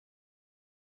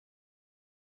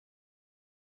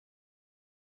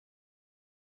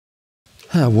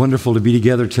Wonderful to be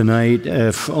together tonight.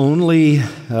 If only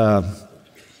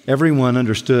everyone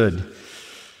understood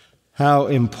how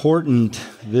important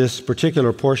this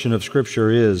particular portion of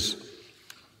Scripture is.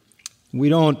 We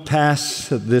don't pass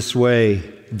this way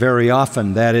very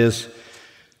often, that is,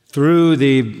 through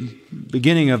the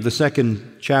beginning of the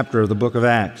second chapter of the book of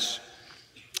Acts.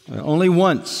 Only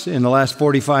once in the last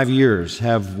 45 years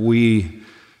have we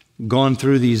gone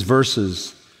through these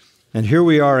verses. And here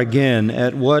we are again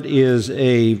at what is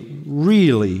a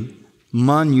really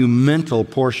monumental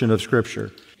portion of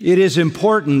Scripture. It is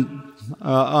important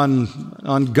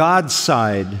on God's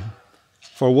side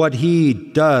for what He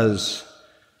does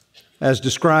as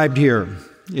described here.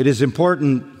 It is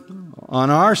important on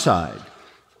our side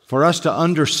for us to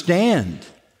understand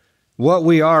what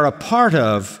we are a part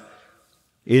of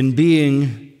in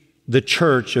being the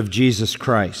church of Jesus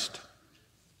Christ.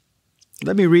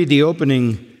 Let me read the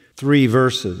opening 3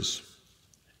 verses.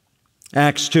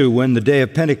 Acts 2, when the day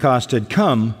of Pentecost had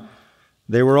come,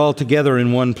 they were all together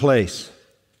in one place.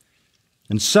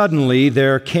 And suddenly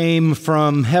there came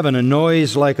from heaven a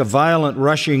noise like a violent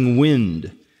rushing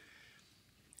wind,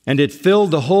 and it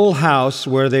filled the whole house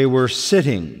where they were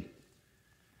sitting.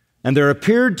 And there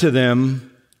appeared to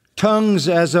them tongues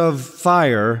as of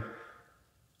fire,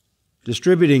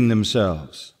 distributing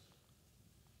themselves.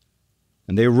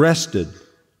 And they rested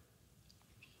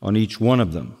on each one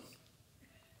of them.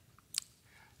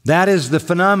 That is the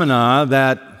phenomena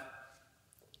that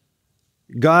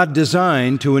God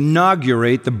designed to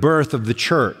inaugurate the birth of the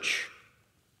church.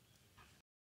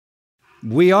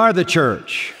 We are the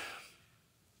church.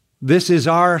 This is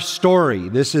our story.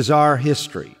 This is our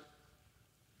history.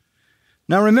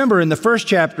 Now remember, in the first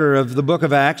chapter of the book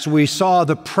of Acts, we saw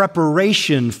the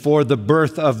preparation for the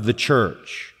birth of the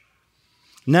church.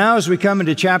 Now as we come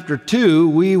into chapter 2,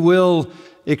 we will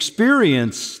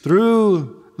experience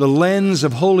through the lens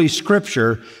of Holy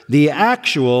Scripture the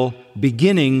actual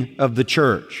beginning of the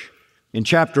church. In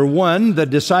chapter 1, the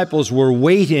disciples were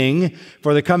waiting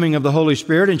for the coming of the Holy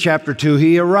Spirit. In chapter 2,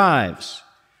 He arrives.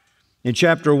 In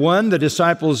chapter 1, the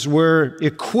disciples were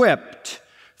equipped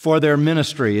for their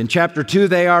ministry. In chapter 2,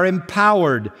 they are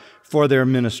empowered for their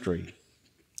ministry.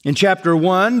 In chapter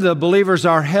 1, the believers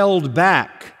are held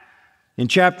back. In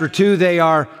chapter 2, they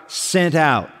are sent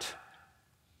out.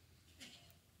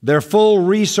 Their full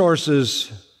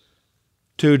resources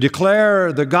to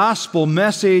declare the gospel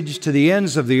message to the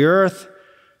ends of the earth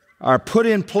are put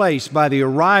in place by the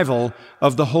arrival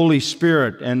of the Holy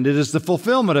Spirit. And it is the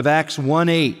fulfillment of Acts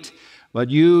 1:8. But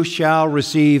you shall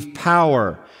receive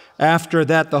power. After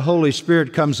that the Holy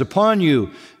Spirit comes upon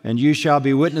you, and you shall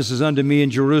be witnesses unto me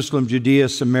in Jerusalem, Judea,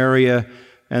 Samaria,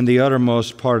 and the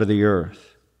uttermost part of the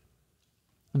earth.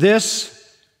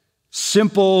 This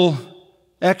simple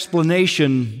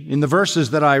explanation in the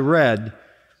verses that I read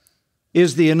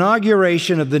is the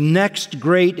inauguration of the next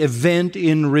great event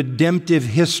in redemptive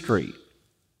history.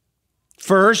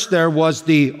 First, there was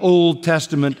the Old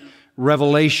Testament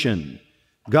revelation,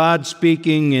 God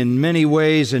speaking in many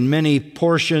ways, in many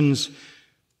portions,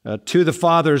 to the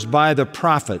fathers by the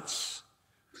prophets,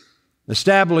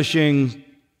 establishing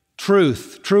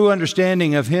true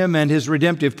understanding of Him and His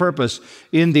redemptive purpose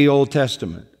in the Old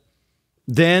Testament.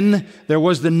 Then there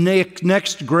was the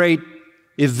next great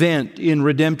event in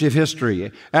redemptive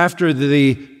history after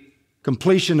the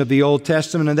completion of the Old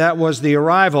Testament, and that was the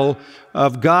arrival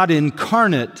of God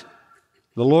incarnate,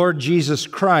 the Lord Jesus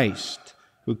Christ,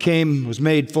 who came, was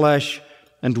made flesh,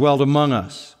 and dwelt among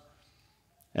us.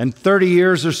 And 30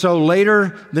 years or so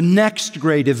later, the next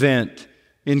great event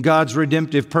in God's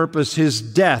redemptive purpose, His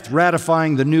death,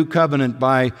 ratifying the new covenant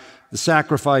by the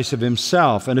sacrifice of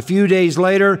Himself. And a few days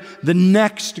later, the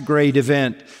next great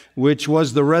event, which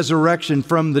was the resurrection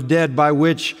from the dead, by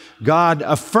which God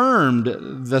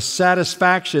affirmed the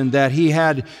satisfaction that He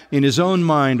had in His own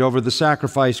mind over the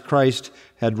sacrifice Christ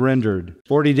had rendered.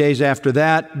 40 days after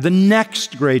that, the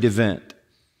next great event.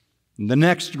 The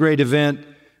next great event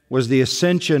was the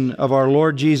ascension of our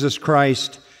Lord Jesus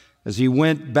Christ as He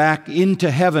went back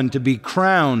into heaven to be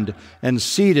crowned and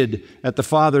seated at the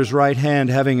Father's right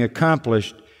hand, having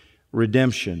accomplished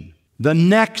redemption. The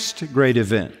next great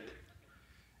event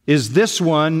is this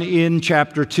one in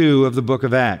chapter 2 of the book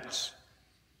of Acts.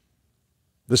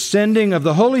 The sending of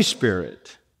the Holy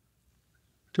Spirit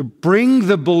to bring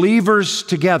the believers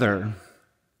together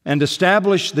and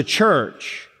establish the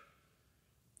church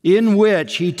in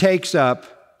which He takes up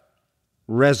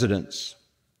residence.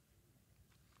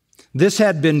 This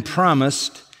had been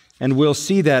promised, and we'll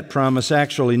see that promise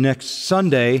actually next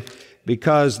Sunday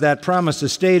because that promise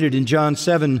is stated in John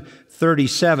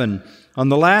 7:37. On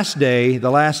the last day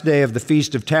of the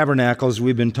Feast of Tabernacles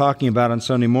we've been talking about on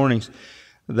Sunday mornings,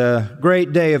 the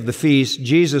great day of the feast,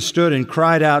 Jesus stood and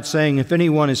cried out, saying, "If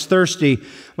anyone is thirsty,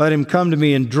 let him come to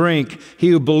me and drink. He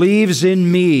who believes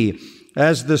in me,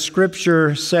 as the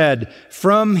Scripture said,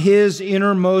 from his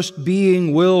innermost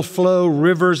being will flow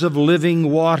rivers of living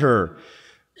water."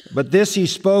 But this he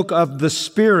spoke of the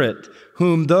Spirit,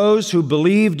 whom those who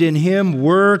believed in him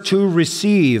were to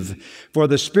receive. For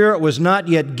the Spirit was not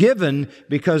yet given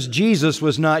because Jesus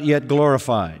was not yet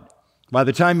glorified. By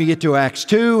the time you get to Acts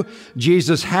 2,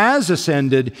 Jesus has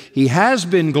ascended, he has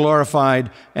been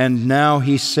glorified, and now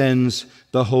he sends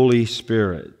the Holy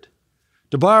Spirit.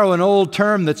 To borrow an old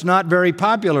term that's not very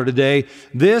popular today,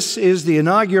 this is the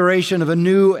inauguration of a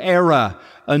new era,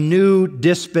 a new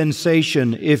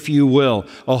dispensation, if you will,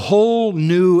 a whole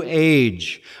new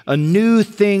age. A new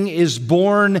thing is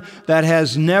born that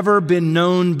has never been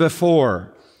known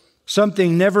before,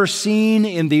 something never seen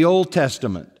in the Old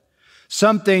Testament,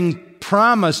 something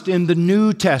promised in the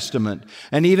New Testament,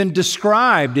 and even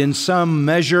described in some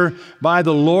measure by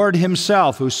the Lord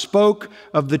himself, who spoke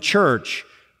of the church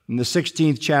in the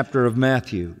 16th chapter of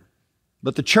Matthew.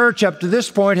 But the church up to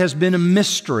this point has been a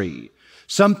mystery,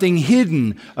 something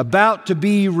hidden, about to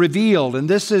be revealed. And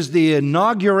this is the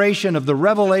inauguration of the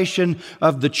revelation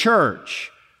of the church.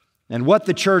 And what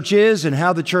the church is and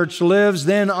how the church lives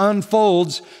then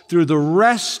unfolds through the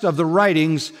rest of the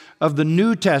writings of the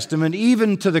New Testament,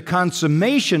 even to the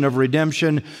consummation of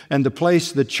redemption and the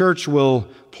place the church will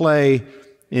play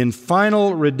in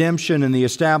final redemption and the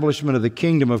establishment of the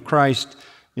kingdom of Christ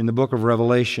in the book of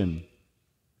Revelation.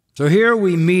 So here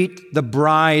we meet the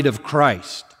bride of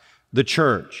Christ, the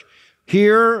church.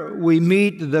 Here we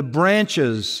meet the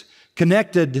branches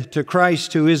connected to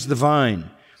Christ, who is the vine.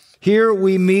 Here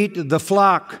we meet the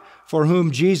flock for whom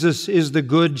Jesus is the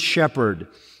good shepherd.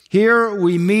 Here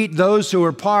we meet those who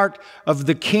are part of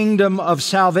the kingdom of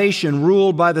salvation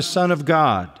ruled by the Son of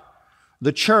God.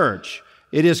 The church,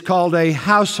 it is called a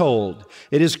household.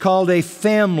 It is called a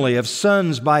family of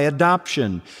sons by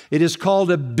adoption. It is called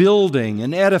a building,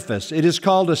 an edifice. It is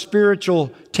called a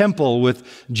spiritual temple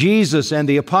with Jesus and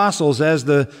the apostles as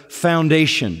the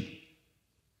foundation.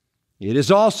 It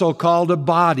is also called a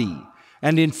body.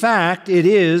 And in fact, it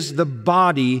is the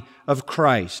body of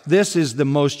Christ. This is the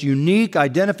most unique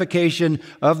identification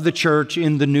of the church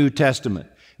in the New Testament.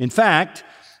 In fact,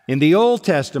 in the Old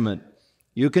Testament,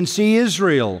 you can see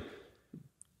Israel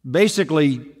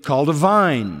basically called a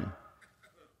vine.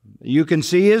 You can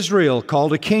see Israel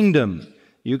called a kingdom.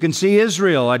 You can see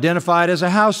Israel identified as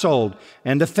a household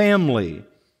and a family.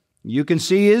 You can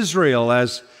see Israel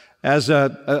as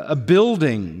a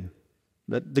building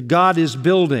that the God is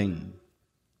building.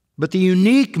 But the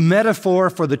unique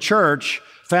metaphor for the church,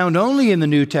 found only in the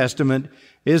New Testament,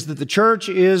 is that the church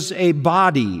is a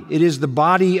body. It is the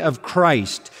body of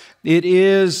Christ. It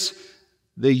is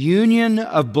the union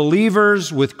of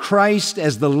believers with Christ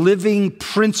as the living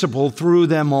principle through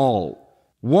them all.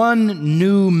 One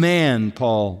new man,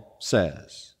 Paul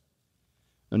says.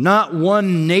 Not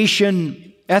one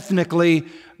nation ethnically,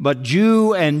 but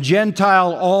Jew and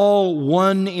Gentile, all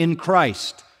one in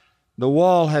Christ. The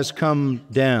wall has come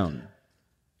down.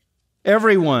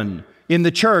 Everyone in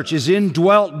the church is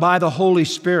indwelt by the Holy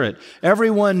Spirit.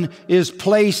 Everyone is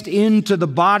placed into the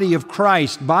body of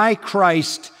Christ by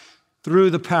Christ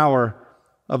through the power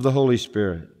of the Holy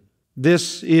Spirit.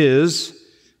 This is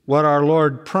what our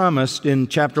Lord promised in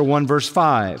chapter 1, verse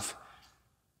 5.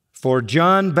 For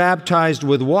John baptized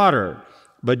with water,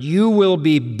 but you will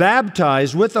be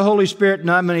baptized with the Holy Spirit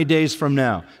not many days from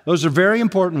now. Those are very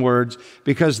important words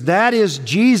because that is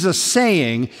Jesus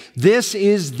saying, this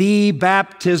is the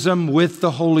baptism with the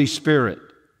Holy Spirit.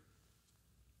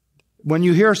 When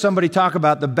you hear somebody talk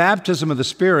about the baptism of the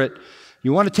Spirit,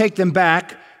 you want to take them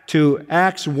back to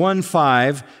Acts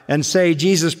 1:5 and say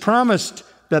Jesus promised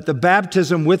that the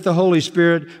baptism with the Holy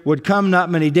Spirit would come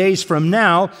not many days from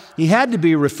now. He had to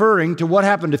be referring to what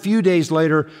happened a few days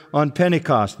later on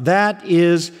Pentecost. That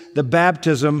is the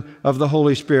baptism of the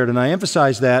Holy Spirit. And I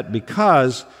emphasize that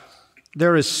because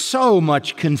there is so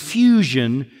much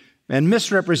confusion and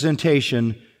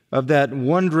misrepresentation of that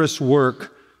wondrous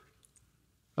work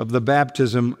of the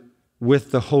baptism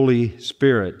with the Holy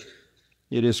Spirit.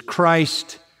 It is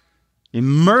Christ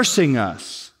immersing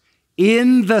us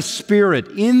in the Spirit,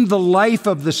 in the life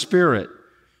of the Spirit,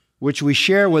 which we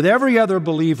share with every other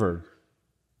believer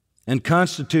and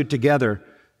constitute together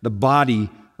the body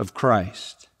of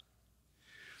Christ.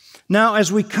 Now,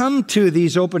 as we come to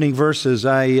these opening verses,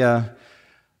 I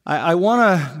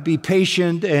want to be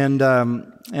patient and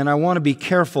and I want to be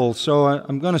careful, so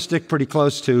I'm going to stick pretty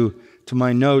close to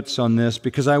my notes on this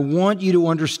because I want you to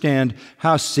understand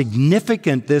how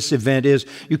significant this event is.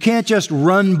 You can't just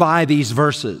run by these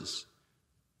verses.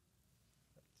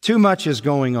 Too much is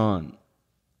going on.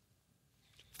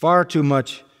 Far too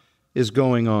much is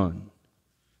going on.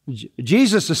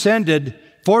 Jesus ascended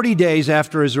 40 days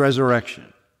after his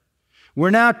resurrection. We're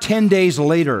now 10 days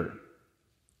later.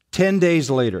 10 days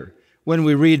later, when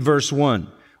we read verse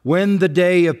 1. When the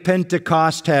day of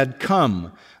Pentecost had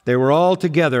come, they were all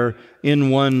together in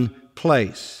one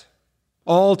place.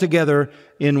 All together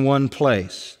in one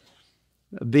place.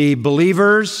 The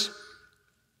believers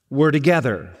were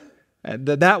together.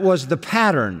 That was the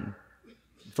pattern.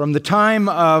 From the time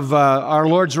of our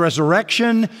Lord's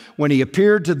resurrection, when He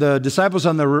appeared to the disciples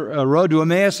on the road to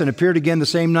Emmaus and appeared again the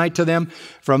same night to them,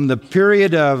 from the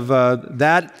period of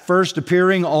that first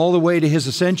appearing all the way to His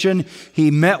ascension, He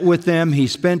met with them, He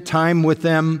spent time with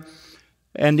them.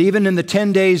 And even in the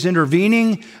 10 days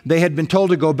intervening, they had been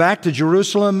told to go back to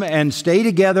Jerusalem and stay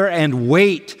together and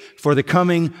wait for the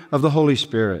coming of the Holy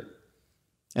Spirit.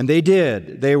 And they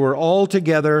did. They were all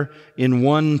together in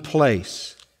one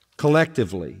place,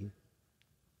 collectively.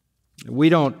 We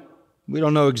don't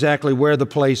know exactly where the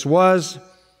place was.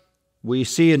 We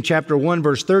see in chapter 1,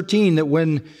 verse 13, that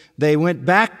when they went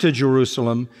back to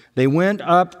Jerusalem, they went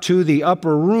up to the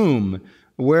upper room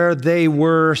where they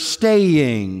were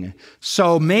staying.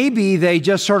 So maybe they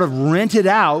just sort of rented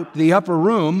out the upper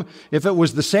room. If it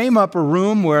was the same upper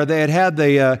room where they had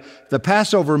the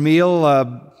Passover meal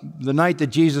the night that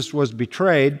Jesus was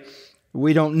betrayed,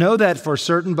 we don't know that for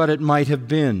certain, but it might have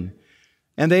been.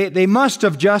 And they must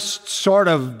have just sort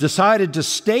of decided to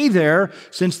stay there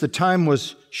since the time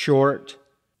was short.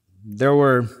 There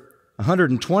were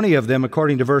 120 of them,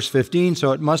 according to verse 15,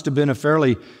 so it must have been a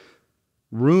fairly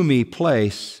roomy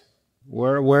place.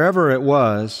 Wherever it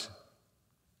was,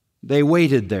 they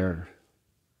waited there.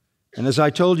 And as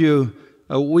I told you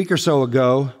a week or so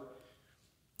ago,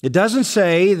 it doesn't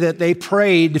say that they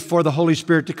prayed for the Holy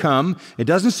Spirit to come. It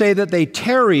doesn't say that they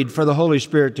tarried for the Holy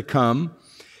Spirit to come.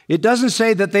 It doesn't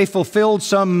say that they fulfilled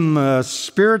some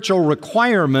spiritual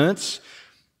requirements.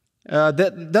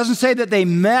 That doesn't say that they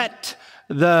met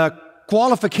the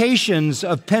qualifications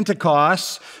of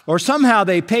Pentecost, or somehow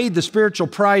they paid the spiritual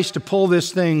price to pull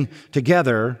this thing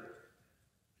together.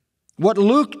 What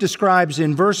Luke describes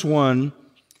in verse 1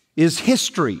 is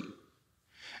history,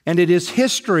 and it is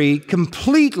history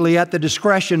completely at the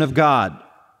discretion of God.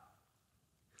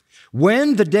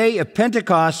 When the day of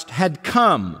Pentecost had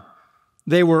come,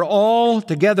 they were all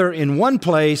together in one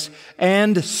place,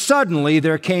 and suddenly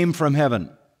there came from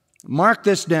heaven. Mark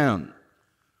this down.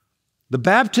 The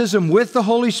baptism with the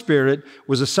Holy Spirit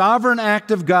was a sovereign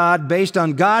act of God based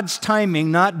on God's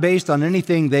timing, not based on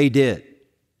anything they did.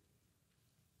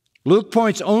 Luke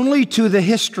points only to the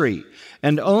history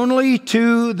and only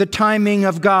to the timing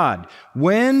of God.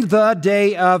 When the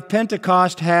day of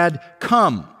Pentecost had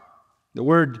come, the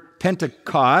word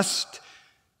Pentecost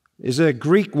is a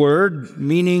Greek word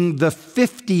meaning the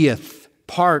 50th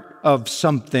part of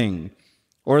something,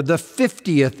 or the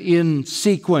 50th in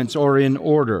sequence or in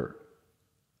order.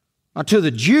 Now, to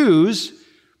the Jews,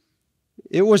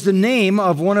 it was the name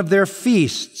of one of their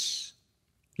feasts.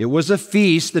 It was a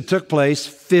feast that took place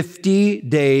 50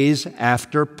 days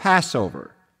after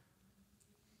Passover.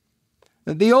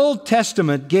 The Old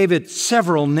Testament gave it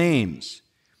several names.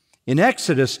 In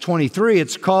Exodus 23,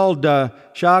 it's called Chag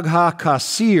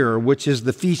HaKasir, which is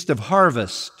the Feast of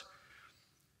Harvest.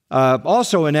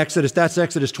 Also in Exodus, that's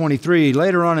Exodus 23.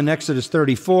 Later on in Exodus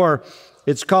 34,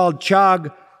 it's called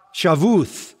Chag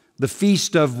Shavuth, the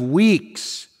Feast of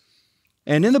Weeks.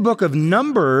 And in the book of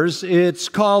Numbers, it's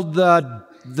called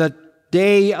the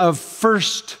Day of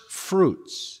First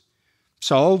Fruits.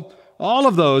 So all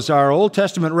of those are Old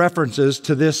Testament references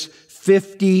to this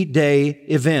 50-day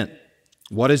event.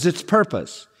 What is its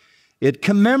purpose? It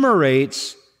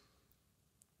commemorates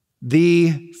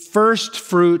the first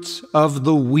fruits of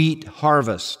the wheat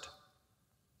harvest.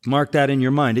 Mark that in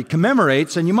your mind. It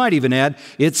commemorates, and you might even add,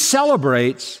 it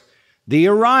celebrates the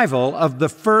arrival of the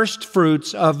first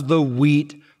fruits of the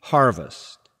wheat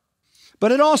harvest.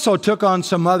 But it also took on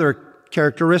some other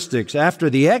characteristics. After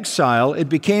the exile, it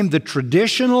became the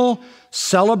traditional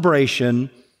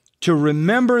celebration to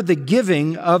remember the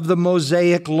giving of the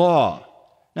Mosaic Law.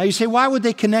 Now you say, why would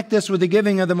they connect this with the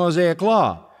giving of the Mosaic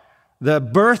Law? The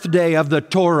birthday of the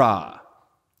Torah.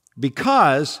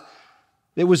 Because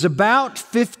it was about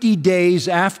 50 days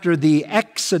after the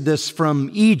Exodus from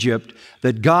Egypt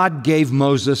that God gave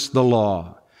Moses the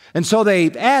law. And so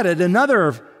they added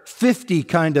another 50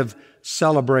 kind of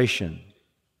celebration.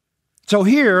 So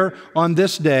here on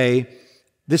this day,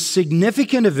 this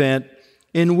significant event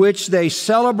in which they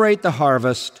celebrate the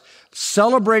harvest,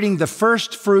 celebrating the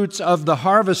first fruits of the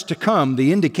harvest to come,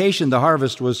 the indication the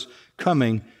harvest was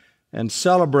coming, and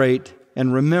celebrate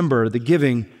and remember the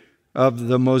giving of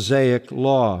the Mosaic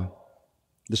law.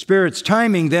 The Spirit's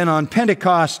timing then on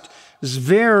Pentecost is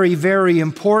very, very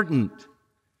important.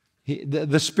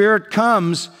 The Spirit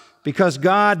comes because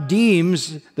God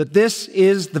deems that this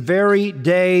is the very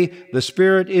day the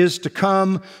Spirit is to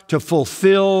come to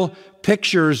fulfill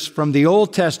pictures from the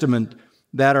Old Testament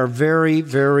that are very,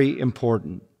 very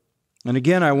important. And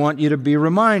again, I want you to be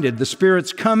reminded, the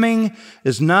Spirit's coming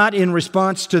is not in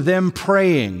response to them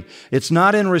praying. It's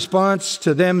not in response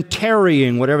to them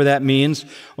tarrying, whatever that means,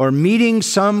 or meeting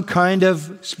some kind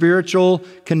of spiritual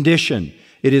condition.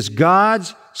 It is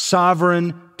God's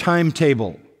sovereign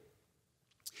timetable.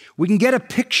 We can get a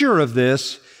picture of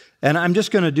this, and I'm just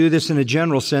going to do this in a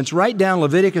general sense. Write down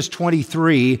Leviticus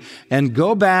 23 and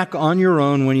go back on your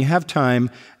own when you have time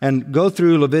and go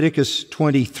through Leviticus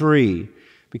 23.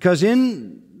 Because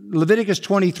in Leviticus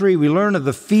 23, we learn of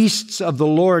the feasts of the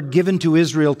Lord given to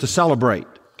Israel to celebrate,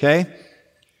 okay?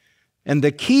 And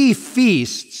the key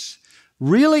feasts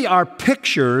really are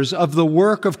pictures of the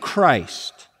work of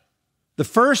Christ. The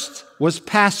first was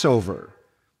Passover.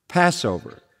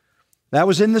 Passover. That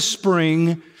was in the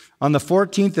spring on the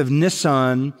 14th of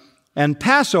Nisan, and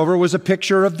Passover was a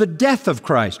picture of the death of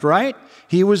Christ, right?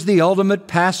 He was the ultimate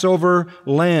Passover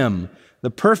lamb, the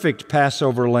perfect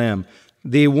Passover lamb,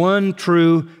 the one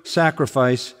true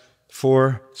sacrifice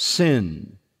for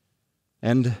sin.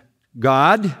 And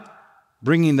God,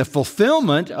 bringing the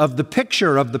fulfillment of the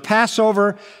picture of the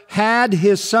Passover, had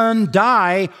His Son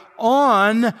die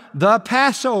on the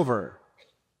Passover.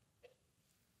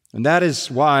 And that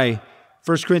is why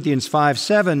 1 Corinthians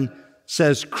 5:7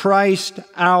 says, Christ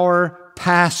our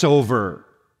Passover.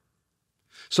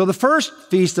 So the first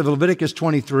feast of Leviticus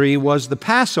 23 was the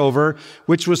Passover,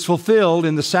 which was fulfilled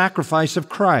in the sacrifice of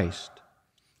Christ.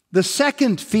 The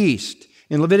second feast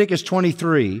in Leviticus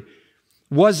 23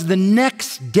 was the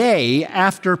next day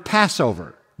after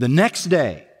Passover, the next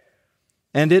day.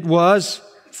 And it was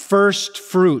first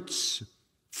fruits,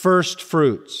 first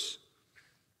fruits.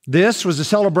 This was a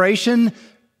celebration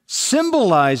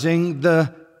symbolizing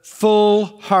the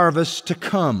full harvest to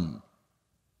come.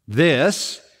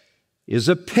 This is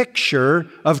a picture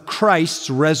of Christ's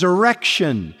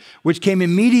resurrection, which came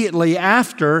immediately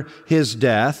after His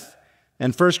death.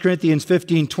 And 1 Corinthians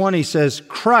 15:20 says,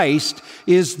 Christ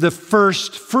is the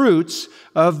first fruits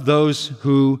of those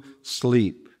who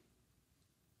sleep.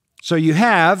 So you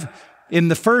have in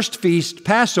the first feast,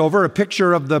 Passover, a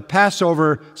picture of the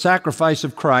Passover sacrifice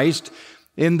of Christ.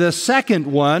 In the second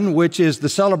one, which is the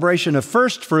celebration of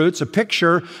first fruits, a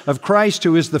picture of Christ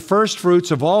who is the first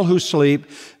fruits of all who sleep.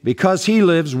 Because He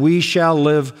lives, we shall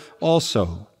live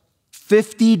also.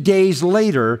 50 days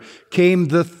later came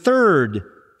the third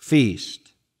feast.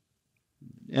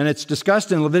 And it's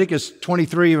discussed in Leviticus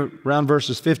 23, around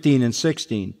verses 15 and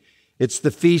 16. It's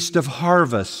the Feast of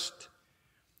Harvest.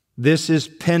 This is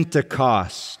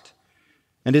Pentecost.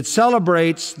 And it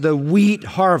celebrates the wheat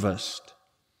harvest.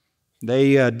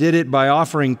 They did it by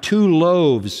offering 2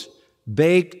 loaves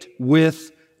baked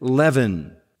with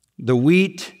leaven. The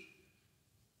wheat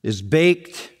is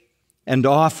baked and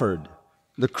offered.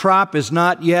 The crop is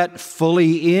not yet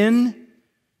fully in,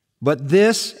 but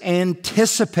this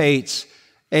anticipates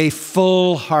a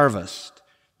full harvest.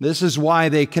 This is why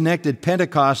they connected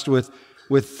Pentecost with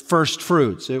first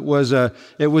fruits. It was a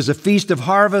feast of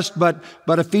harvest, but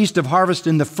a feast of harvest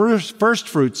in the first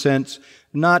fruit sense,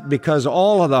 not because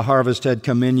all of the harvest had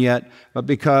come in yet, but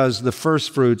because the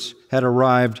first fruits had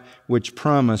arrived, which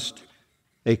promised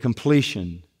a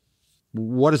completion.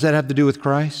 What does that have to do with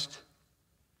Christ?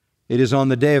 It is on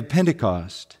the day of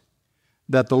Pentecost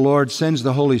that the Lord sends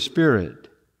the Holy Spirit,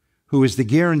 who is the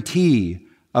guarantee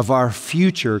of our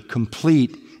future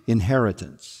complete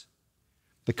inheritance.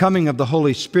 The coming of the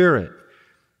Holy Spirit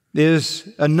is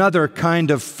another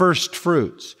kind of first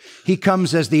fruits. He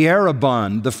comes as the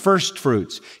arrabon, the first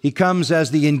fruits. He comes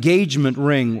as the engagement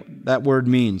ring, that word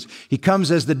means. He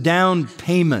comes as the down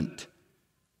payment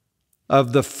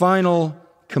of the final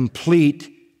complete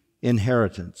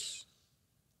inheritance.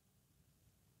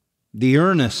 The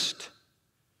earnest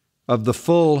of the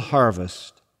full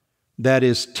harvest that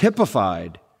is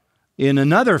typified in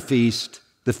another feast,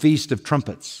 the Feast of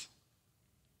Trumpets.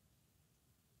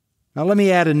 Now let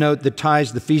me add a note that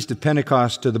ties the Feast of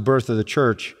Pentecost to the birth of the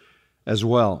church as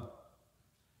well.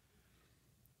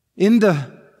 In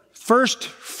the first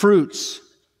fruits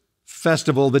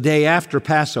festival, the day after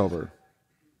Passover,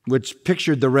 which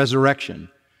pictured the resurrection,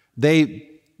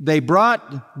 They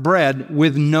brought bread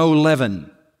with no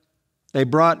leaven. They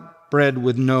brought bread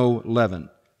with no leaven.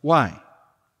 Why?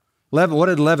 Leaven, what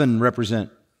did leaven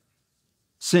represent?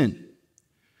 Sin.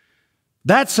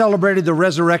 That celebrated the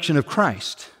resurrection of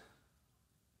Christ.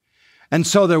 And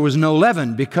so there was no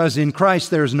leaven, because in Christ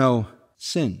there's no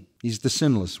sin. He's the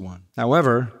sinless one.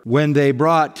 However, when they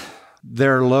brought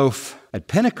their loaf at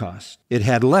Pentecost, it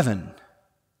had leaven.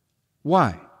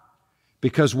 Why?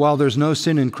 Because while there's no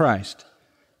sin in Christ,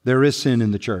 there is sin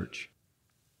in the church.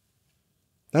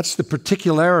 That's the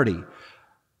particularity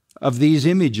of these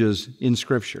images in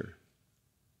Scripture.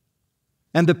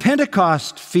 And the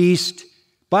Pentecost feast,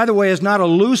 by the way, is not a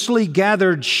loosely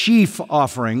gathered sheaf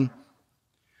offering,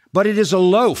 but it is a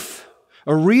loaf,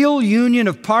 a real union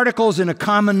of particles in a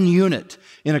common unit,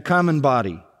 in a common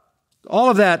body. All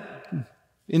of that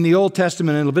in the Old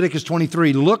Testament in Leviticus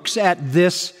 23 looks at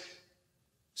this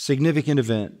significant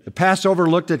event. The Passover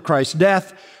looked at Christ's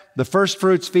death, the first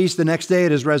fruits feast the next day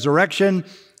at His resurrection,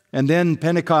 and then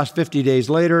Pentecost 50 days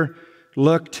later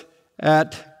looked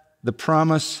at the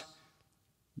promise,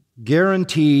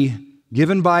 guarantee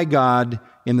given by God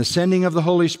in the sending of the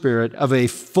Holy Spirit of a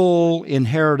full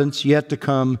inheritance yet to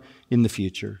come in the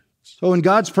future. So in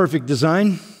God's perfect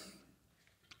design,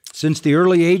 since the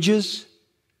early ages,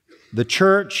 the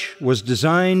church was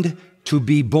designed to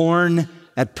be born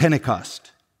at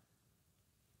Pentecost,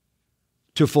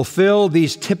 to fulfill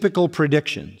these typical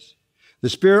predictions. The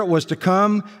Spirit was to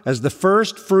come as the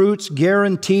first fruits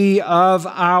guarantee of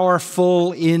our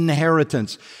full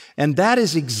inheritance. And that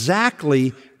is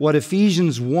exactly what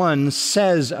Ephesians 1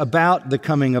 says about the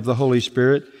coming of the Holy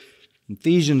Spirit.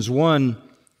 Ephesians 1,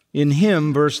 in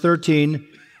Him, verse 13,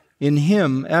 in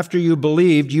Him, after you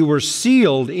believed, you were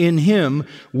sealed in Him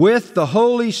with the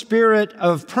Holy Spirit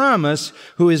of promise,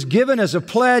 who is given as a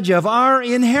pledge of our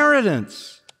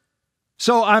inheritance.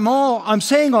 So I'm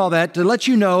saying all that to let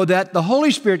you know that the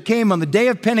Holy Spirit came on the day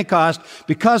of Pentecost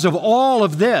because of all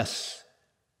of this.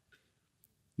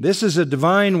 This is a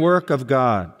divine work of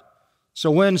God.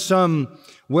 So when some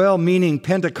well-meaning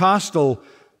Pentecostal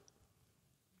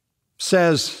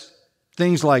says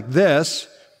things like this,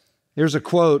 here's a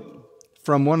quote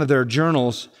from one of their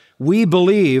journals: "We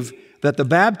believe that the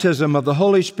baptism of the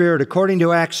Holy Spirit, according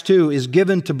to Acts 2, is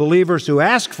given to believers who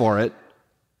ask for it,"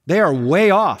 they are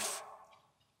way off.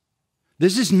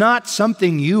 This is not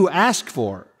something you ask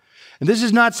for. And this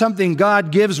is not something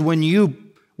God gives when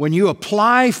you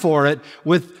apply for it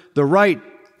with the right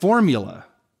formula.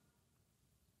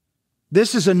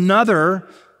 This is another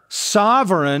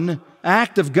sovereign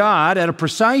act of God at a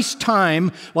precise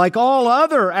time, like all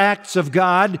other acts of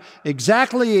God,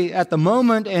 exactly at the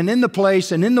moment and in the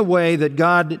place and in the way that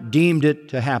God deemed it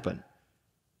to happen.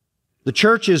 The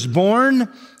church is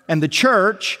born, and the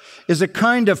church is a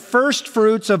kind of first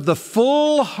fruits of the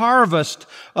full harvest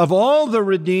of all the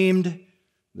redeemed.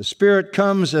 The Spirit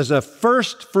comes as a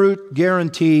first fruit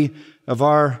guarantee of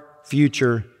our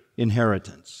future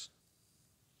inheritance.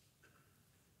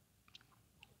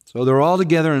 So they're all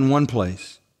together in one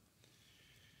place.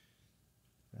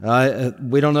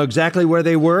 We don't know exactly where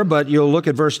they were, but you'll look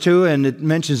at verse 2 and it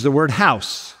mentions the word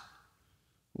house.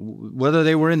 Whether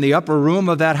they were in the upper room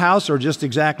of that house or just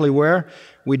exactly where,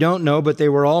 we don't know, but they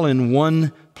were all in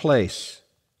one place,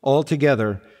 all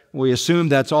together. We assume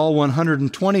that's all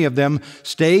 120 of them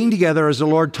staying together as the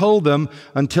Lord told them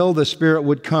until the Spirit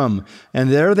would come. And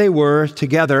there they were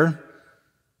together,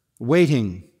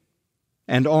 waiting.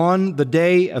 And on the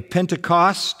day of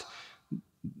Pentecost,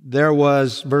 there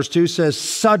was, verse 2 says,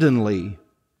 suddenly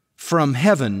from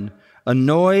heaven a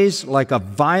noise like a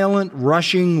violent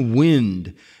rushing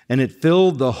wind, and it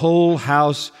filled the whole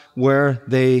house where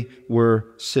they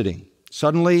were sitting.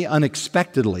 Suddenly,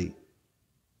 unexpectedly.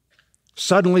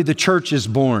 Suddenly the church is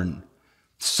born.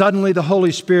 Suddenly the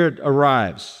Holy Spirit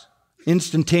arrives.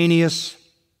 Instantaneous,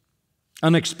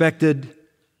 unexpected,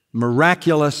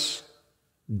 miraculous,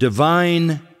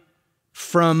 divine,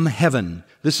 from heaven.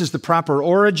 This is the proper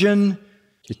origin.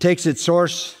 It takes its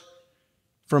source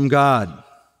from God.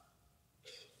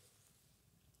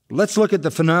 Let's look at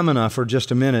the phenomena for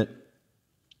just a minute.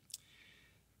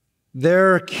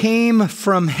 There came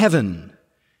from heaven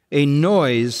a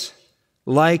noise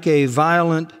like a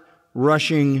violent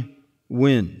rushing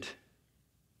wind.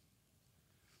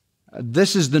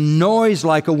 This is the noise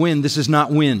like a wind. This is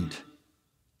not wind.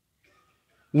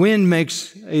 Wind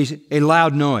makes a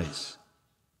loud noise.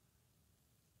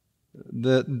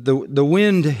 The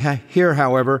wind here,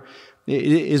 however,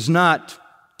 is not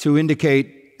to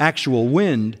indicate actual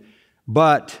wind,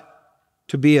 but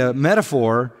to be a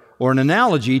metaphor or an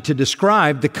analogy to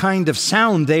describe the kind of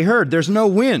sound they heard. There's no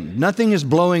wind. Nothing is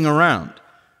blowing around.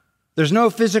 There's no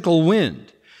physical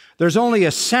wind. There's only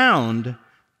a sound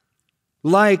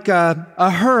like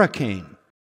a hurricane.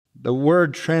 The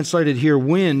word translated here,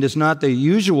 wind, is not the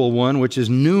usual one, which is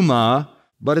pneuma,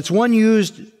 but it's one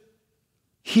used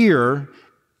here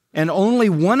and only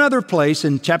one other place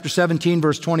in chapter 17,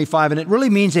 verse 25, and it really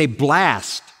means a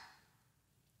blast.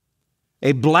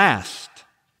 A blast.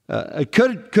 It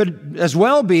could as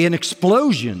well be an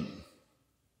explosion.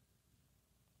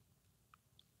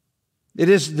 It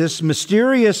is this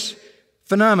mysterious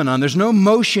phenomenon. There's no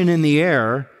motion in the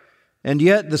air, and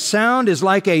yet the sound is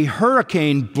like a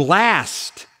hurricane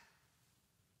blast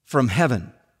from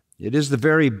heaven. It is the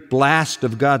very blast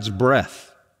of God's breath.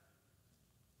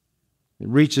 It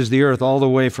reaches the earth all the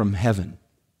way from heaven.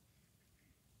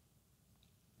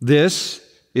 This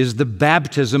is the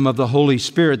baptism of the Holy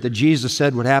Spirit that Jesus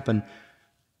said would happen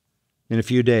in a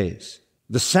few days.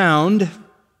 The sound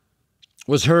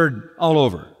was heard all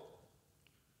over.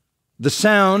 The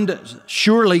sound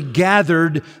surely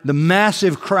gathered the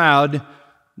massive crowd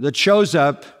that shows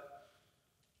up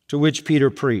to which Peter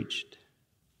preached.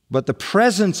 But the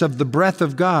presence of the breath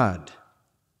of God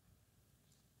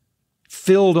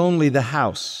filled only the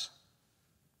house.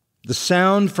 The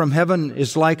sound from heaven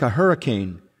is like a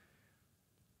hurricane,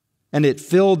 and it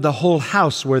filled the whole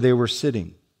house where they were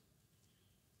sitting.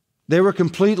 They were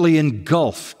completely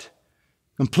engulfed,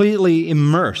 completely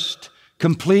immersed,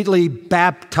 completely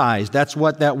baptized. That's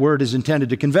what that word is intended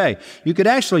to convey. You could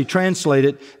actually translate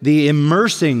it, the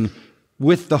immersing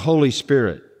with the Holy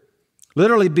Spirit.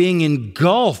 Literally being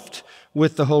engulfed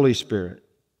with the Holy Spirit.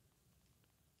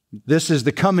 This is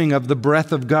the coming of the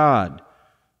breath of God,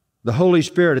 the Holy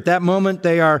Spirit. At that moment,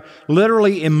 they are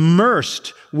literally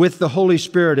immersed with the Holy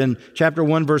Spirit, and chapter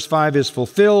 1, verse 5 is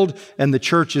fulfilled, and the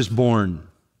church is born.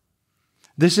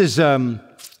 This is, in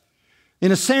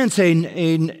a sense, a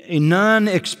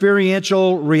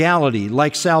non-experiential reality,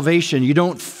 like salvation. You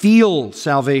don't feel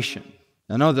salvation.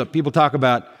 I know that people talk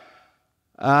about,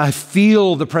 I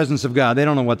feel the presence of God. They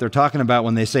don't know what they're talking about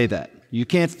when they say that. You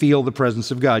can't feel the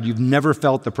presence of God. You've never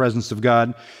felt the presence of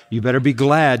God. You better be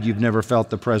glad you've never felt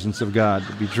the presence of God,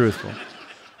 to be truthful.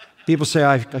 People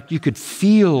say, you could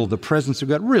feel the presence of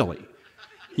God. Really?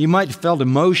 You might have felt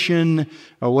emotion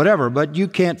or whatever, but you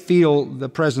can't feel the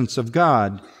presence of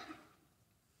God.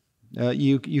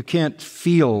 You can't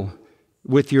feel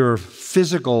with your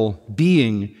physical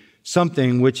being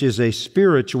something which is a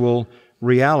spiritual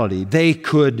reality. They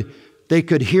could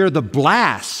hear the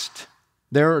blast.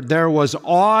 There was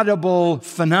audible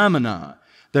phenomena.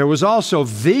 There was also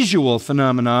visual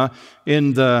phenomena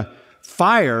in the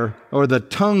fire, or the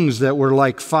tongues that were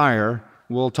like fire.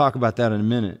 We'll talk about that in a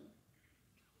minute.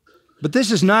 But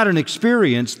this is not an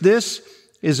experience. This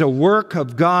is a work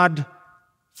of God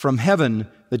from heaven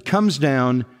that comes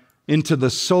down into the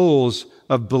souls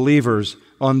of believers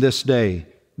on this day.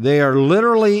 They are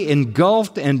literally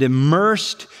engulfed and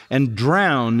immersed and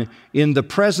drowned in the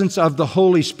presence of the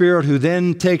Holy Spirit, who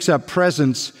then takes up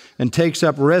presence and takes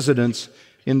up residence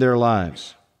in their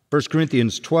lives. 1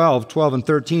 Corinthians 12 and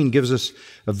 13 gives us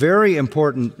a very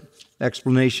important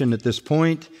explanation at this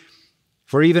point.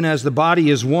 For even as the body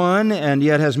is one and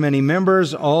yet has many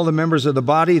members, all the members of the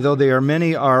body, though they are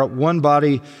many, are one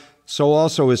body, so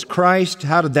also is Christ.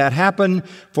 How did that happen?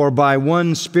 For by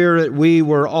one Spirit we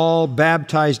were all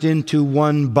baptized into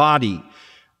one body,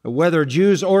 whether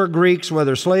Jews or Greeks,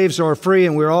 whether slaves or free,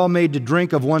 and we're all made to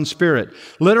drink of one Spirit.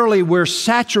 Literally, we're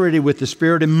saturated with the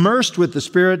Spirit, immersed with the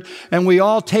Spirit, and we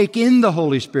all take in the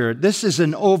Holy Spirit. This is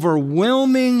an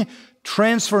overwhelming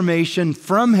transformation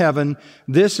from heaven.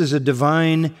 This is a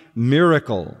divine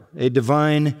miracle, a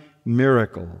divine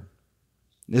miracle.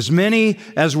 As many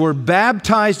as were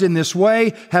baptized in this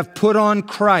way have put on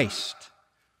Christ.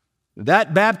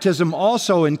 That baptism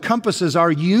also encompasses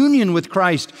our union with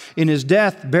Christ in His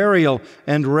death, burial,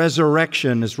 and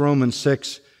resurrection, as Romans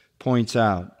 6 points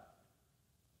out.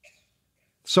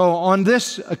 So on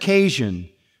this occasion,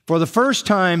 for the first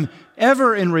time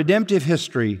ever in redemptive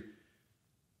history,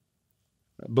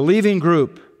 a believing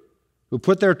group who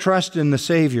put their trust in the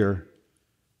Savior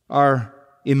are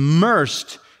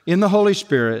immersed in the Holy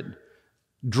Spirit,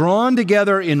 drawn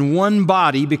together in one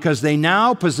body because they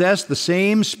now possess the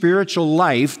same spiritual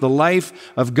life, the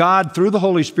life of God through the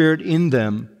Holy Spirit in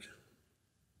them.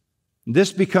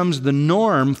 This becomes the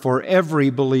norm for every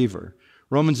believer.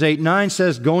 Romans 8:9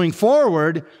 says, going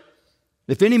forward,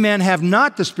 if any man have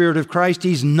not the Spirit of Christ,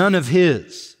 he's none of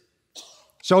His.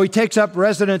 So He takes up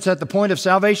residence at the point of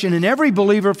salvation in every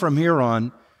believer from here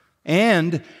on.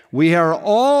 And we are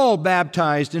all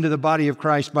baptized into the body of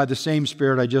Christ by the same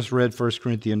Spirit. I just read 1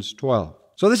 Corinthians 12.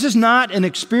 So this is not an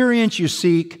experience you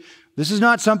seek. This is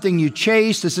not something you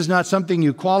chase. This is not something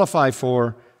you qualify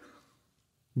for.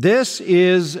 This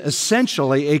is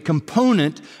essentially a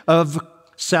component of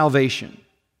salvation.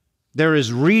 There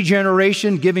is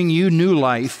regeneration giving you new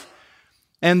life,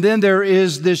 and then there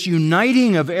is this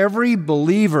uniting of every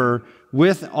believer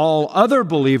with all other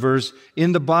believers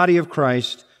in the body of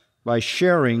Christ by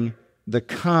sharing the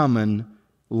common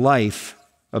life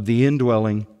of the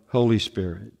indwelling Holy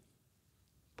Spirit.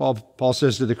 Paul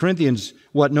says to the Corinthians,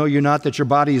 "What, know you not that your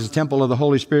body is a temple of the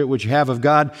Holy Spirit which you have of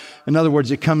God?" In other words,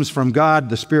 it comes from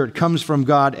God. The Spirit comes from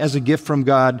God as a gift from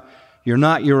God. You're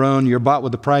not your own. You're bought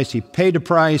with a price. He paid a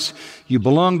price. You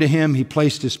belong to Him. He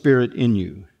placed His Spirit in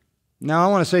you. Now,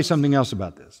 I want to say something else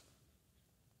about this.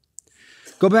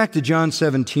 Go back to John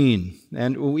 17,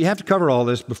 and we have to cover all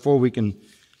this before we can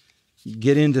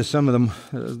get into some of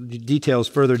the details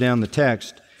further down the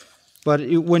text. But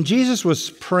when Jesus was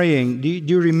praying, do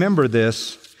you remember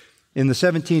this? In the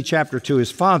 17th chapter to His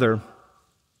Father,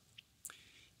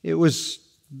 it was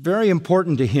very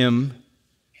important to Him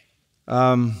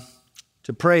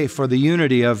to pray for the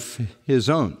unity of His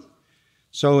own.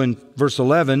 So in verse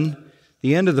 11,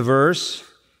 the end of the verse,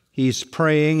 He's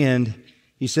praying and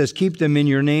He says, "Keep them in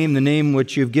your name, the name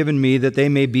which you've given me, that they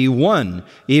may be one,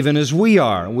 even as we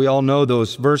are." We all know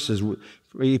those verses.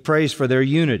 He prays for their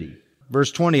unity. Verse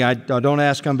 20, "I don't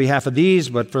ask on behalf of these,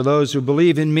 but for those who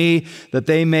believe in me, that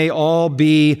they may all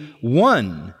be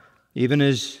one, even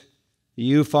as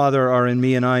you, Father, are in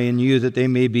me and I in you, that they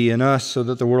may be in us, so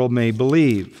that the world may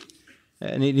believe."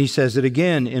 And He says it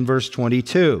again in verse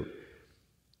 22.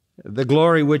 "The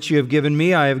glory which you have given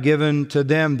me, I have given to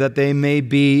them, that they may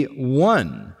be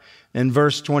one." In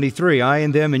verse 23, "I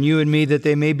and them and you and me, that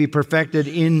they may be perfected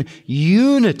in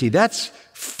unity." That's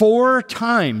 4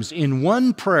 times in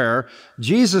one prayer.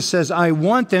 Jesus says, "I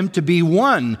want them to be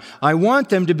one. I want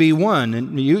them to be one."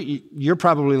 And you're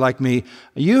probably like me.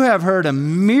 You have heard a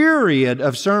myriad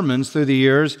of sermons through the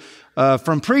years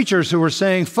from preachers who were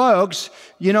saying, "Folks,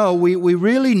 we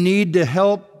really need to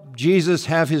help Jesus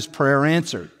have His prayer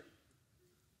answered,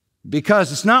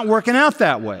 because it's not working out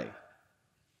that way.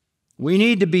 We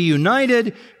need to be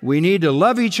united. We need to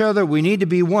love each other. We need to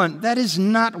be one." That is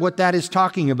not what that is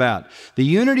talking about. The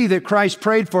unity that Christ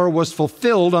prayed for was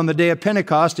fulfilled on the day of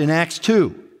Pentecost in Acts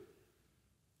 2.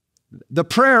 The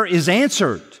prayer is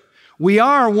answered. We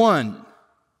are one.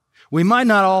 We might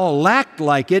not all act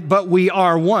like it, but we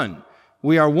are one.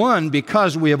 We are one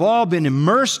because we have all been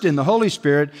immersed in the Holy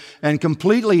Spirit and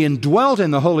completely indwelt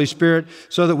in the Holy Spirit,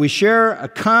 so that we share a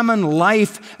common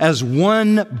life as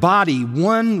one body,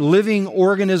 one living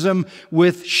organism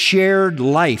with shared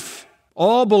life.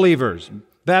 All believers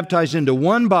baptized into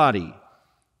one body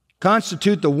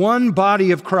constitute the one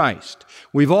body of Christ.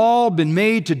 We've all been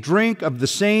made to drink of the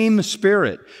same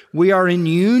Spirit. We are in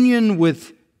union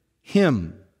with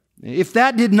Him. If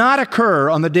that did not occur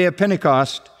on the day of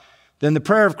Pentecost, then the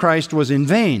prayer of Christ was in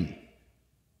vain,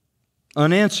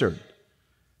 unanswered.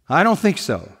 I don't think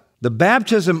so. The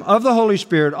baptism of the Holy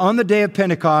Spirit on the day of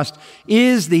Pentecost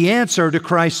is the answer to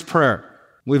Christ's prayer.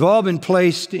 We've all been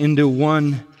placed into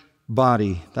one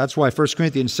body. That's why 1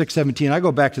 Corinthians 6:17, I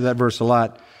go back to that verse a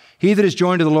lot. "He that is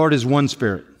joined to the Lord is one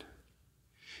spirit."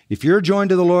 If you're joined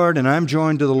to the Lord and I'm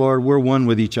joined to the Lord, we're one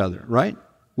with each other, right?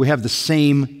 We have the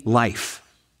same life.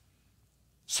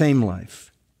 Same life.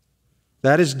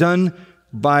 That is done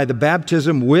by the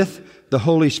baptism with the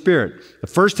Holy Spirit. The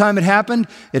first time it happened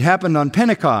on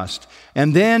Pentecost.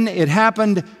 And then it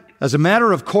happened as a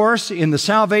matter of course in the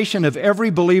salvation of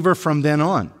every believer from then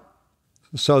on.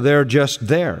 So they're just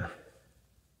there.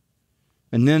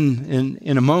 And then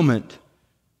in a moment,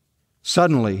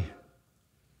 suddenly,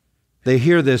 they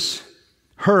hear this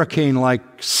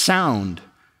hurricane-like sound,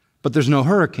 but there's no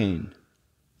hurricane.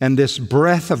 And this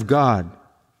breath of God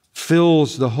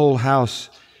fills the whole house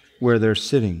where they're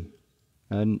sitting.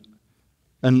 An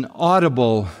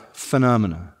audible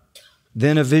phenomena,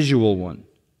 then a visual one.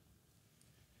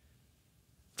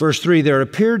 Verse 3, "There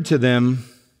appeared to them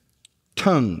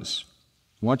tongues."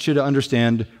 I want you to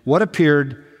understand what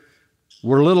appeared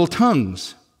were little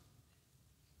tongues.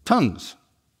 Tongues.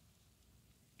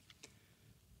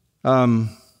 That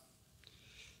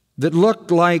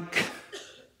looked like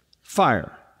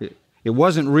fire. It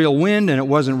wasn't real wind and it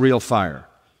wasn't real fire.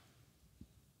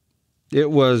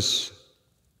 It was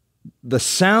the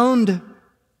sound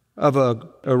of a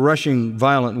rushing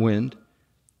violent wind,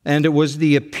 and it was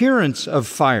the appearance of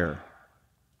fire.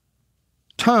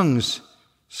 Tongues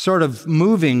sort of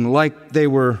moving like they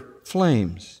were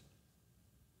flames,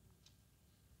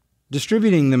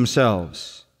 distributing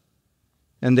themselves,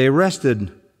 and they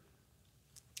rested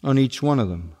on each one of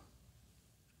them.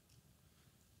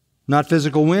 Not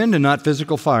physical wind and not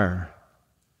physical fire.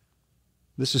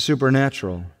 This is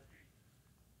supernatural.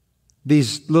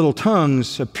 These little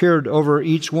tongues appeared over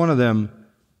each one of them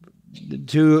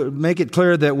to make it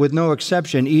clear that with no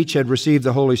exception, each had received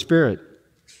the Holy Spirit.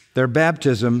 Their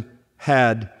baptism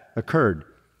had occurred.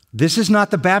 This is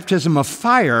not the baptism of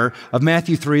fire of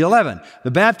Matthew 3:11.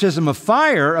 The baptism of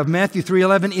fire of Matthew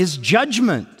 3:11 is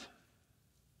judgment.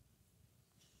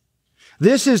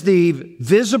 This is the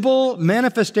visible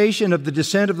manifestation of the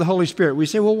descent of the Holy Spirit. We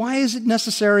say, well, why is it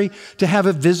necessary to have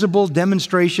a visible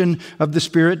demonstration of the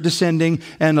Spirit descending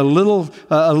and a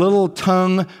little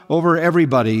tongue over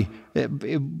everybody?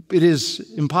 It is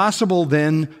impossible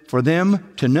then for them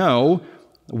to know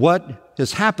what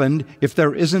has happened if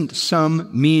there isn't some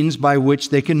means by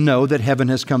which they can know that heaven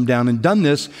has come down and done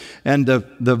this. And the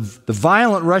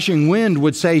violent rushing wind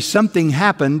would say something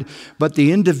happened, but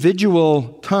the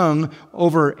individual tongue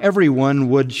over everyone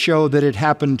would show that it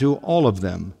happened to all of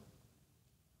them.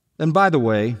 And by the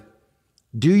way,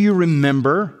 do you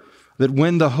remember that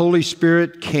when the Holy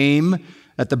Spirit came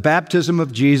at the baptism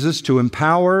of Jesus to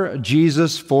empower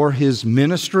Jesus for his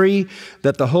ministry,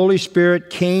 that the Holy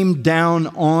Spirit came down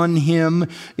on him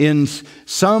in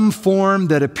some form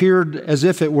that appeared as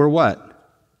if it were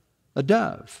what? A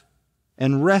dove,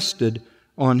 and rested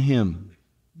on him.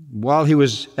 While he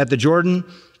was at the Jordan,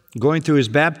 going through his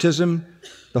baptism,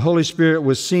 the Holy Spirit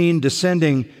was seen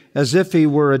descending as if he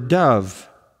were a dove.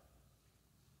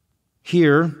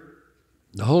 Here,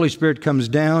 the Holy Spirit comes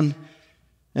down,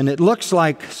 and it looks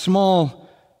like small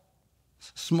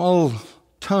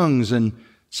tongues and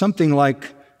something like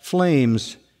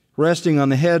flames resting on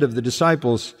the head of the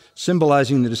disciples,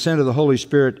 symbolizing the descent of the Holy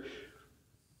Spirit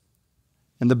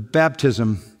and the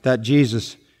baptism that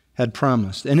Jesus had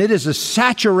promised. And it is a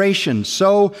saturation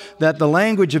so that the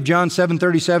language of John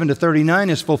 7:37 to 39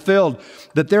 is fulfilled,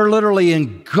 that they're literally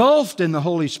engulfed in the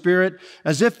Holy Spirit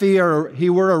as if he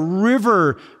were a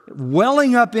river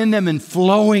welling up in them and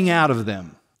flowing out of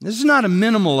them. This is not a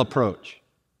minimal approach.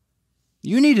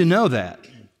 You need to know that.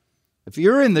 If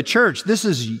you're in the church, this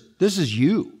is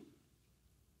you.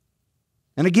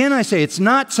 And again, I say, it's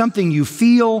not something you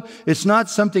feel, it's not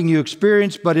something you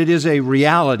experience, but it is a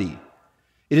reality.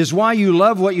 It is why you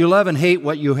love what you love and hate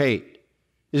what you hate.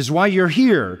 It is why you're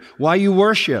here, why you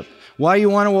worship, why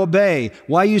you want to obey,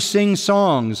 why you sing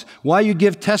songs, why you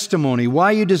give testimony,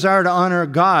 why you desire to honor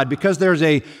God, because there's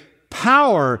a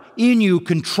power in you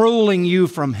controlling you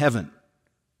from heaven.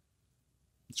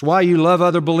 It's why you love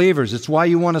other believers. It's why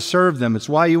you want to serve them. It's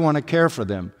why you want to care for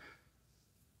them.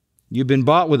 You've been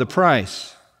bought with a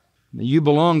price. You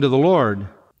belong to the Lord,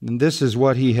 and this is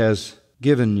what He has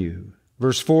given you.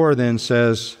 Verse 4 then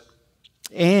says,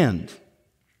 and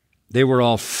they were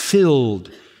all filled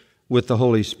with the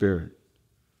Holy Spirit.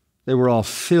 They were all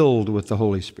filled with the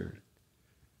Holy Spirit.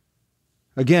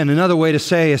 Again, another way to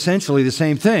say essentially the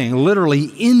same thing, literally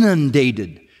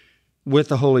inundated with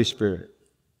the Holy Spirit,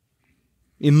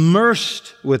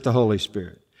 immersed with the Holy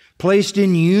Spirit, placed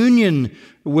in union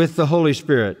with the Holy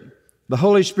Spirit. The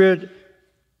Holy Spirit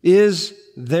is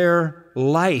their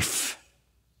life.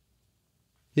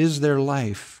 Is their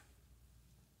life.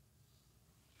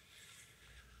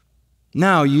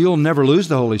 Now, you'll never lose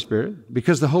the Holy Spirit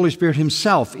because the Holy Spirit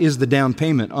Himself is the down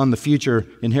payment on the future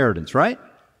inheritance, right?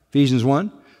 Ephesians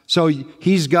 1. So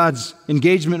He's God's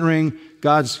engagement ring,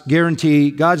 God's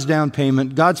guarantee, God's down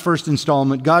payment, God's first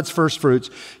installment, God's first fruits.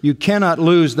 You cannot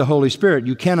lose the Holy Spirit.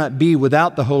 You cannot be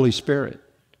without the Holy Spirit.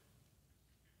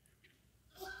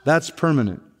 That's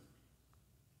permanent.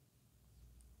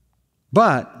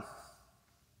 But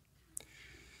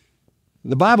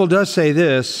the Bible does say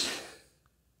this,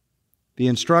 the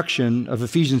instruction of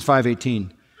Ephesians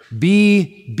 5:18,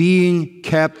 be being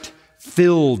kept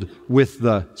filled with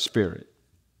the Spirit.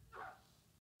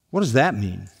 What does that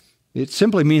mean? It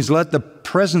simply means let the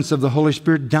presence of the Holy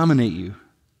Spirit dominate you.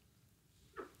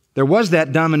 There was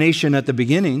that domination at the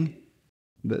beginning.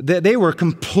 They were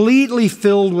completely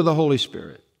filled with the Holy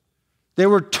Spirit. They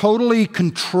were totally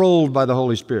controlled by the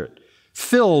Holy Spirit.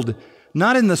 Filled,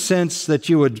 not in the sense that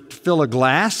you would fill a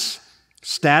glass,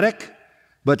 static,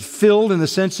 but filled in the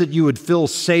sense that you would fill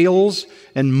sails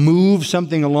and move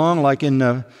something along, like in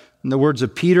the words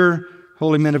of Peter,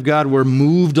 holy men of God were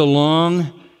moved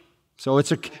along. So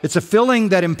it's a filling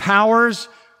that empowers.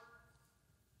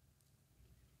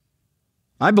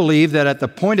 I believe that at the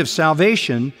point of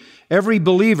salvation, every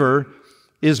believer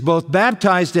is both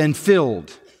baptized and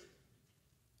filled.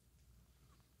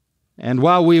 And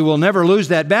while we will never lose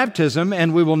that baptism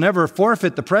and we will never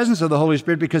forfeit the presence of the Holy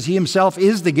Spirit because He Himself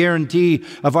is the guarantee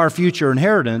of our future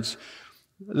inheritance,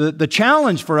 The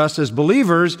challenge for us as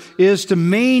believers is to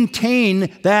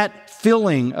maintain that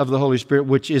filling of the Holy Spirit,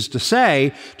 which is to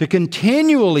say, to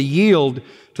continually yield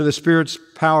to the Spirit's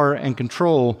power and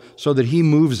control so that He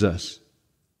moves us.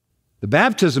 The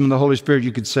baptism of the Holy Spirit,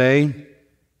 you could say,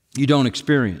 you don't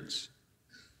experience.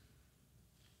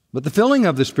 But the filling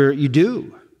of the Spirit, you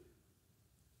do.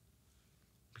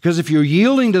 Because if you're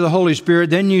yielding to the Holy Spirit,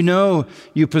 then you know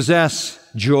you possess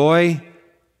joy,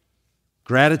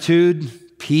 gratitude,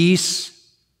 peace,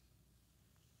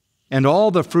 and all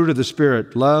the fruit of the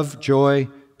Spirit: love, joy,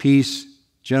 peace,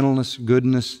 gentleness,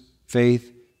 goodness,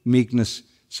 faith, meekness,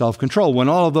 self-control. When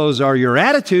all of those are your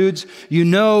attitudes, you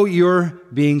know you're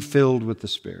being filled with the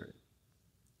Spirit.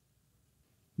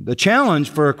 The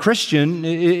challenge for a Christian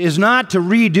is not to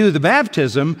redo the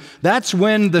baptism. That's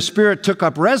when the Spirit took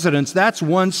up residence. That's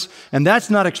once, and that's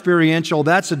not experiential.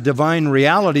 That's a divine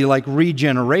reality like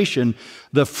regeneration.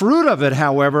 The fruit of it,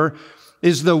 however,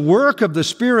 is the work of the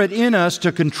Spirit in us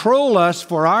to control us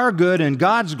for our good and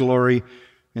God's glory.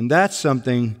 And that's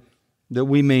something that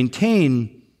we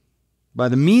maintain by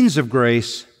the means of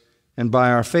grace and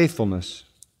by our faithfulness.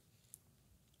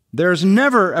 There's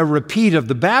never a repeat of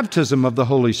the baptism of the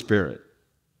Holy Spirit.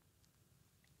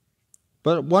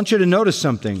 But I want you to notice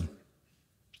something.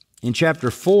 In chapter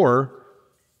 4,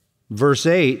 verse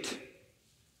 8,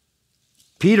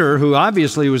 Peter, who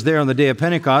obviously was there on the day of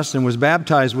Pentecost and was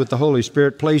baptized with the Holy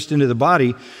Spirit placed into the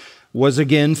body, was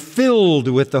again filled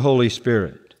with the Holy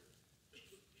Spirit.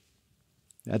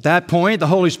 At that point, the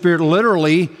Holy Spirit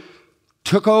literally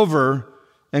took over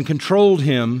and controlled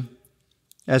him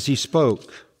as he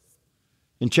spoke.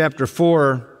 In chapter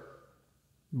 4,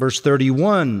 verse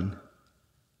 31,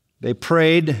 they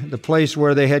prayed. The place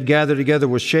where they had gathered together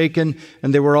was shaken,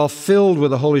 and they were all filled with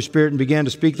the Holy Spirit and began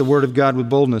to speak the word of God with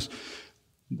boldness.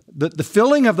 The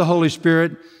filling of the Holy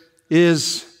Spirit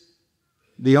is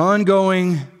the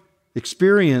ongoing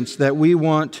experience that we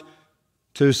want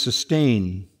to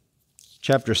sustain.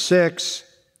 Chapter 6,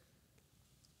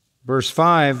 verse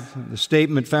 5, the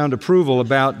statement found approval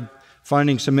about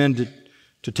finding some men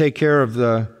to take care of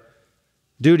the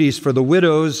duties for the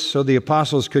widows so the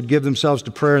apostles could give themselves to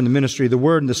prayer and the ministry of the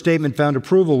word. And the statement found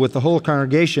approval with the whole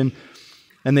congregation.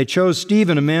 And they chose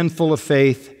Stephen, a man full of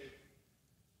faith,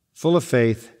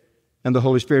 and the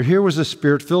Holy Spirit. Here was a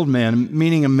Spirit-filled man,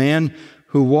 meaning a man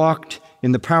who walked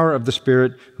in the power of the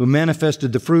Spirit, who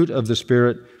manifested the fruit of the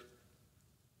Spirit.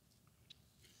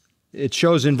 It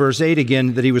shows in verse 8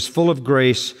 again that he was full of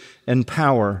grace and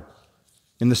power.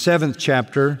 In the 7th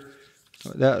chapter,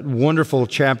 that wonderful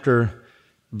chapter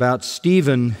about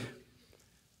Stephen,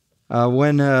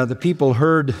 when the people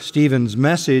heard Stephen's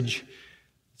message,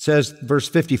 it says, verse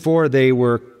 54, they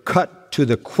were cut to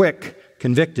the quick,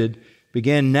 convicted,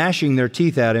 began gnashing their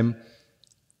teeth at him,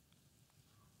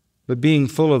 but being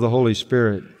full of the Holy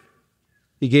Spirit,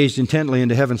 he gazed intently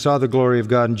into heaven, saw the glory of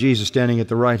God and Jesus standing at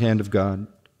the right hand of God.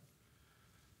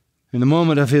 In the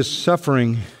moment of his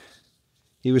suffering,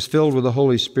 he was filled with the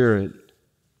Holy Spirit.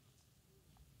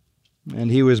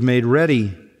 And he was made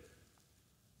ready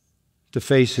to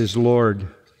face his Lord.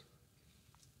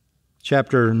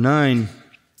 Chapter 9,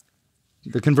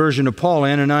 the conversion of Paul.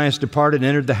 Ananias departed and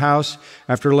entered the house.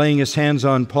 After laying his hands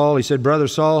on Paul, he said, "Brother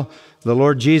Saul, the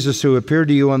Lord Jesus, who appeared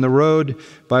to you on the road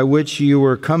by which you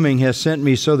were coming, has sent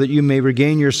me so that you may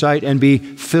regain your sight and be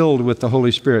filled with the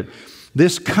Holy Spirit."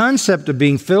 This concept of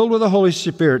being filled with the Holy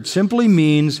Spirit simply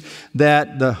means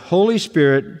that the Holy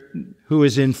Spirit, who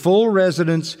is in full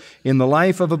residence in the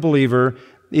life of a believer,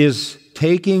 is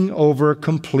taking over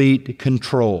complete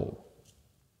control.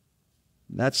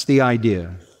 That's the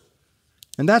idea.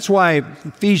 And that's why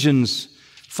Ephesians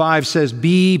 5 says,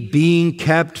 "Be being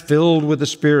kept filled with the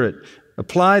Spirit."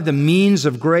 Apply the means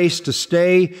of grace to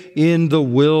stay in the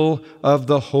will of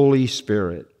the Holy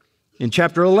Spirit. In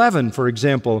chapter 11, for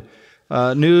example,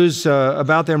 news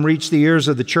about them reached the ears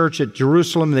of the church at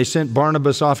Jerusalem. They sent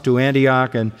Barnabas off to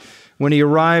Antioch, and when he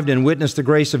arrived and witnessed the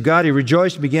grace of God, he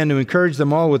rejoiced and began to encourage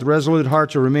them all with resolute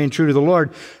hearts to remain true to the Lord.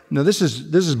 Now, this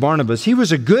is Barnabas. He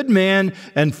was a good man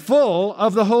and full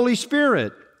of the Holy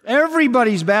Spirit.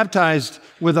 Everybody's baptized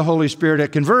with the Holy Spirit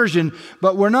at conversion,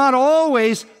 but we're not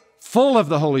always full of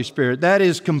the Holy Spirit. That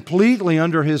is completely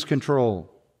under His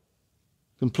control.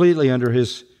 Completely under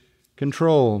His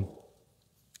control.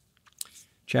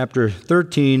 Chapter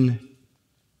 13,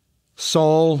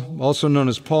 Saul, also known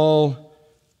as Paul,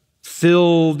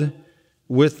 filled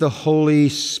with the Holy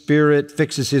Spirit,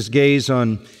 fixes his gaze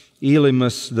on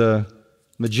Elymas, the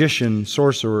magician,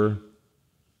 sorcerer.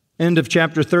 End of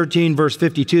chapter 13, verse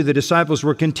 52, the disciples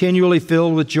were continually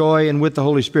filled with joy and with the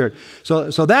Holy Spirit. So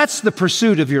that's the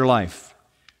pursuit of your life.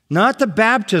 Not the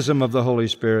baptism of the Holy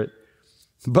Spirit,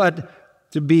 but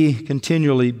to be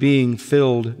continually being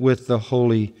filled with the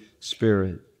Holy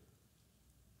Spirit.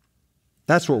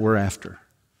 That's what we're after.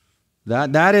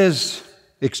 That is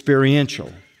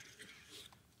experiential.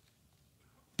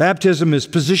 Baptism is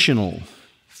positional.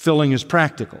 Filling is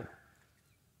practical.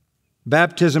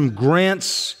 Baptism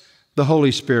grants the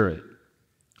Holy Spirit.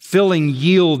 Filling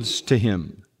yields to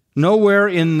Him. Nowhere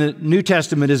in the New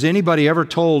Testament is anybody ever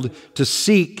told to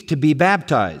seek to be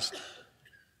baptized.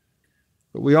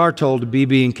 But we are told to be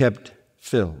being kept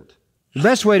filled. The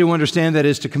best way to understand that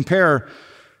is to compare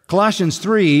Colossians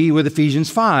 3 with Ephesians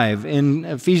 5. In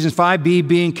Ephesians 5, be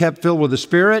being kept filled with the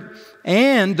Spirit,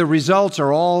 and the results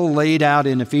are all laid out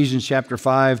in Ephesians chapter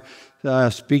 5.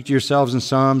 Speak to yourselves in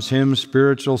psalms, hymns,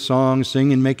 spiritual songs,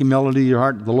 sing and making melody to your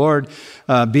heart to the Lord,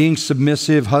 being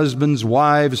submissive, husbands,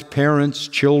 wives, parents,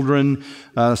 children,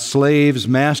 slaves,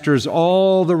 masters,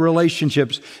 all the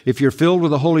relationships. If you're filled with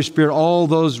the Holy Spirit, all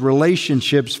those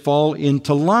relationships fall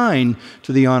into line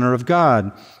to the honor of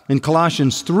God. In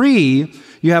Colossians 3,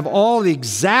 you have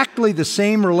exactly the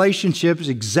same relationships,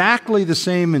 exactly the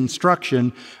same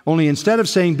instruction, only instead of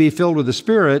saying be filled with the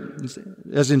Spirit,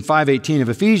 as in 5:18 of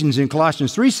Ephesians, in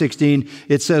Colossians 3:16,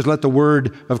 it says, let the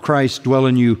word of Christ dwell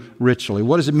in you richly.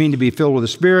 What does it mean to be filled with the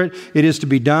Spirit? It is to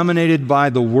be dominated by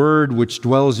the word which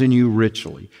dwells in you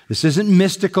richly. This isn't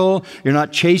mystical. You're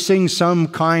not chasing some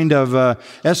kind of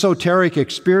esoteric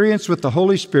experience with the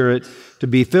Holy Spirit. To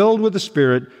be filled with the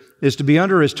Spirit is to be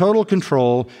under His total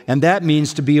control, and that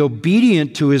means to be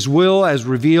obedient to His will as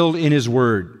revealed in His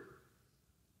Word.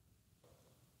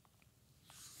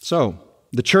 So,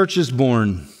 the church is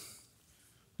born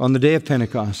on the day of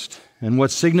Pentecost, and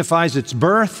what signifies its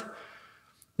birth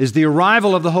is the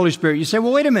arrival of the Holy Spirit. You say,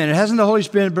 well, wait a minute, hasn't the Holy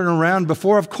Spirit been around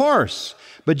before? Of course.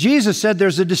 But Jesus said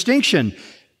there's a distinction.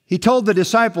 He told the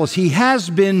disciples, He has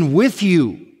been with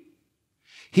you.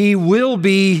 He will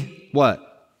be, what?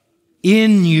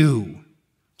 In you.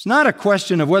 It's not a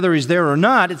question of whether He's there or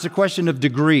not. It's a question of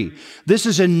degree. This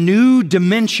is a new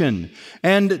dimension.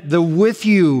 And the with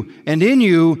you and in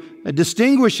you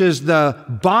distinguishes the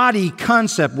body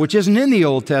concept, which isn't in the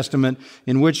Old Testament,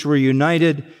 in which we're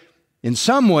united in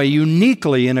some way,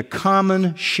 uniquely, in a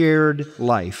common shared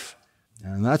life.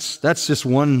 And that's just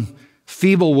one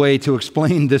feeble way to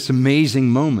explain this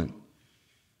amazing moment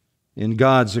in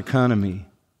God's economy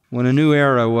when a new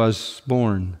era was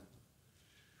born.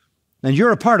 And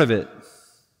you're a part of it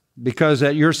because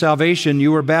at your salvation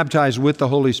you were baptized with the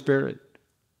Holy Spirit.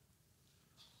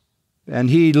 And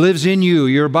He lives in you.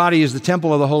 Your body is the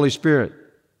temple of the Holy Spirit.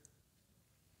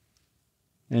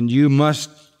 And you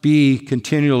must be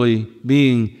continually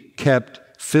being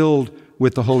kept filled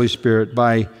with the Holy Spirit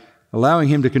by allowing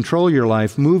Him to control your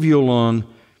life, move you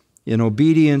along in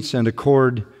obedience and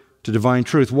accord to divine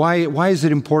truth. Why is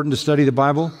it important to study the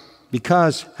Bible?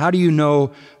 Because how do you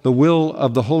know the will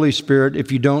of the Holy Spirit if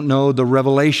you don't know the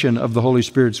revelation of the Holy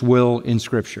Spirit's will in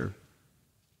Scripture?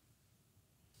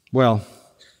 Well,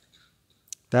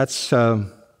 that's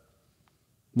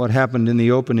what happened in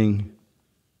the opening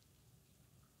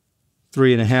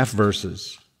 3.5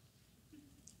 verses.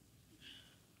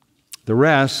 The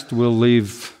rest we'll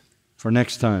leave for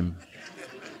next time,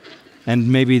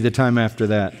 and maybe the time after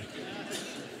that.